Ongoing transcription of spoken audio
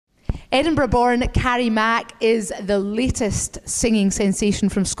Edinburgh-born Carrie Mac is the latest singing sensation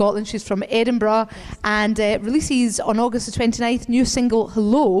from Scotland. She's from Edinburgh and releases on August the 29th new single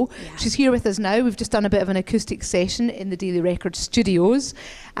Hello. Yeah. She's here with us now. We've just done a bit of an acoustic session in the Daily Record studios,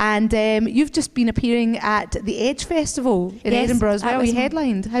 and you've just been appearing at the Edge Festival in Edinburgh as well. You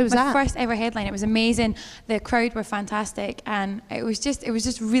headlined. How was that? My first ever headline. It was amazing. The crowd were fantastic, and it was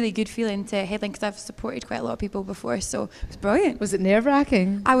just really good feeling to headline because I've supported quite a lot of people before, so it was brilliant. Was it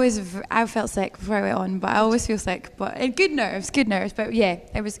nerve-wracking? I felt sick before I went on, but I always feel sick. But good nerves. But yeah,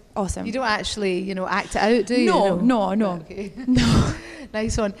 it was awesome. You don't actually, act it out, do you? No. Okay. No.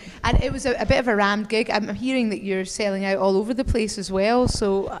 Nice one. And it was a bit of a rammed gig. I'm hearing that you're selling out all over the place as well.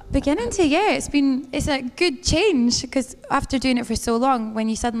 So beginning to, it's a good change because after doing it for so long, when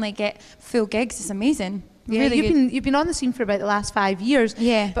you suddenly get full gigs, it's amazing. Yeah, really you've been on the scene for about the last 5 years.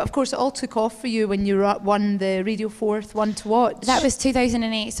 Yeah. But of course, it all took off for you when you won the Radio 4th One to Watch. That was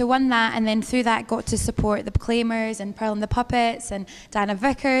 2008. So won that, and then through that got to support the Proclaimers and Pearl and the Puppets and Diana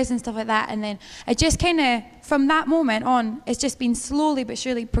Vickers and stuff like that. And then it just kind of, from that moment on, it's just been slowly but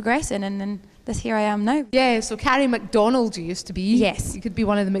surely progressing, and then here I am now. Yeah, so Carrie MacDonald you used to be. Yes. You could be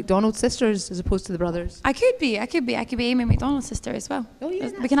one of the MacDonald sisters as opposed to the brothers. I could be Amy MacDonald's sister as well. Oh yeah.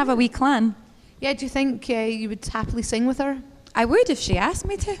 We can have a wee clan. Yeah, do you think you would happily sing with her? I would if she asked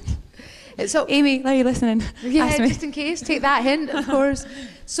me to. So, Amy, are you listening? Yeah, just in case, take that hint, of course.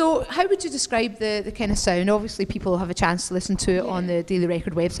 So how would you describe the kind of sound? Obviously, people have a chance to listen to it on the Daily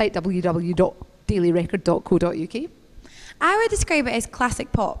Record website, www.dailyrecord.co.uk. I would describe it as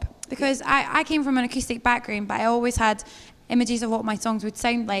classic pop because I came from an acoustic background, but I always had images of what my songs would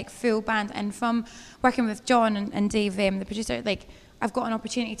sound like, full band. And from working with John and Dave, the producer, I've got an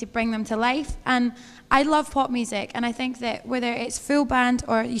opportunity to bring them to life, and I love pop music, and I think that whether it's full band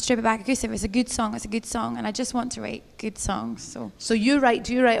or you strip it back acoustic, if it's a good song, and I just want to write good songs. So do you write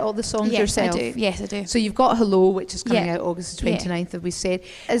all the songs yourself? Yes, I do. So you've got Hello, which is coming out August the 29th, as we said.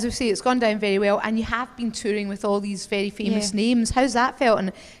 As we say, it's gone down very well, and you have been touring with all these very famous names. How's that felt?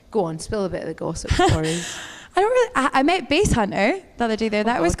 And go on, spill a bit of the gossip stories. I met Bass Hunter the other day there.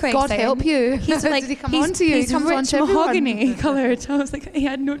 That was quite exciting. God help you. He's like, did he come on to you? He's he comes rich on to mahogany coloured. I was like, he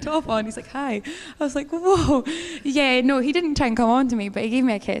had no top on. He's like, hi. I was like, whoa. Yeah, no, he didn't try and come on to me, but he gave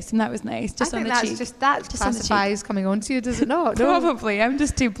me a kiss, and that was nice. Just on the cheek. That classifies coming on to you, does it not? Probably. I'm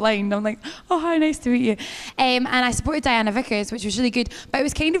just too blind. I'm like, oh, hi, nice to meet you. And I supported Diana Vickers, which was really good. But it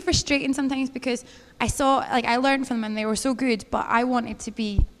was kind of frustrating sometimes because I learned from them and they were so good, but I wanted to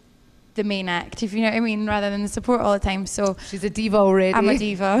be the main act, if you know what I mean, rather than the support all the time. So she's a diva already. I'm a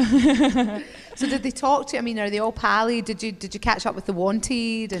diva. So did they talk to you? I mean, are they all pally? Did you catch up with the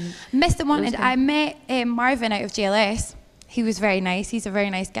Wanted? And missed the Wanted. I met Marvin out of JLS. He was very nice. He's a very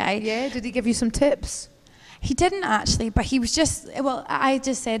nice guy. Yeah. Did he give you some tips? He didn't actually, but he was I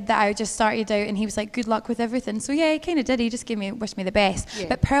just said that I just started out, and he was like, good luck with everything. So yeah, he kind of did. He just wished me the best. Yeah.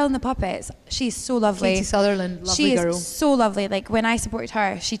 But Pearl and the Puppets, she's so lovely. Katie Sutherland, lovely girl. She is so lovely. Like, when I supported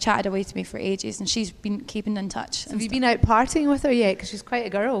her, she chatted away to me for ages, and she's been keeping in touch. So have you been out partying with her yet? Because she's quite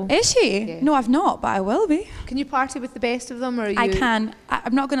a girl. Is she? Yeah. No, I've not, but I will be. Can you party with the best of them? Or I can.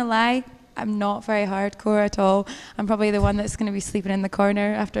 I'm not going to lie. I'm not very hardcore at all. I'm probably the one that's going to be sleeping in the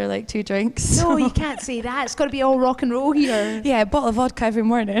corner after 2 drinks. No, you can't say that. It's got to be all rock and roll here. Yeah, a bottle of vodka every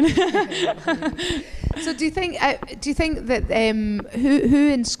morning. So do you think that who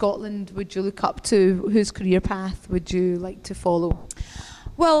in Scotland would you look up to? Whose career path would you like to follow?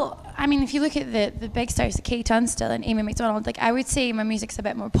 Well, I mean, if you look at the big stars, like Kate Tunstall and Amy MacDonald, I would say my music's a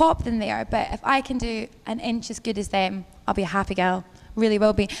bit more pop than they are, but if I can do an inch as good as them, I'll be a happy gal. Really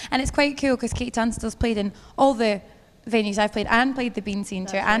will be. And it's quite cool because Kate Tunstall's played in all the venues I've played, and played the Bean Scene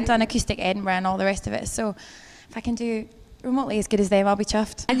tour, and done Acoustic Edinburgh and all the rest of it. So if I can do remotely as good as them, I'll be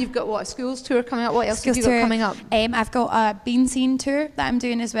chuffed. And you've got what, a schools tour coming up? What else have you got coming up? I've got a Bean Scene tour that I'm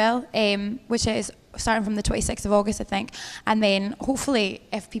doing as well, which is starting from the 26th of August, I think. And then hopefully,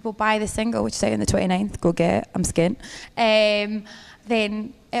 if people buy the single, which is out on the 29th, go get it, I'm skint.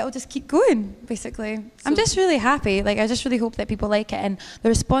 Then it'll just keep going, basically. So I'm just really happy. I just really hope that people like it, and the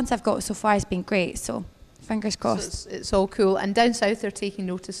response I've got so far has been great, so fingers crossed. So it's all cool. And down south they're taking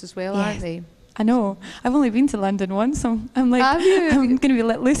notice as well, aren't they? I know. I've only been to London once, so I'm like, I'm going to be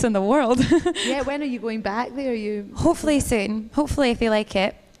let loose in the world. Yeah, when are you going back there? Hopefully soon. Hopefully, if they like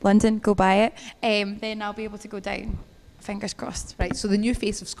it, London, go buy it, then I'll be able to go down. Fingers crossed. Right, so the new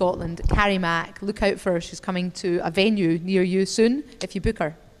face of Scotland, Carrie Mac, look out for her. She's coming to a venue near you soon, if you book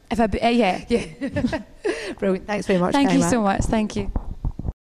her. Yeah. Brilliant. Thanks very much, Thank Carrie you Mac. so much. Thank you.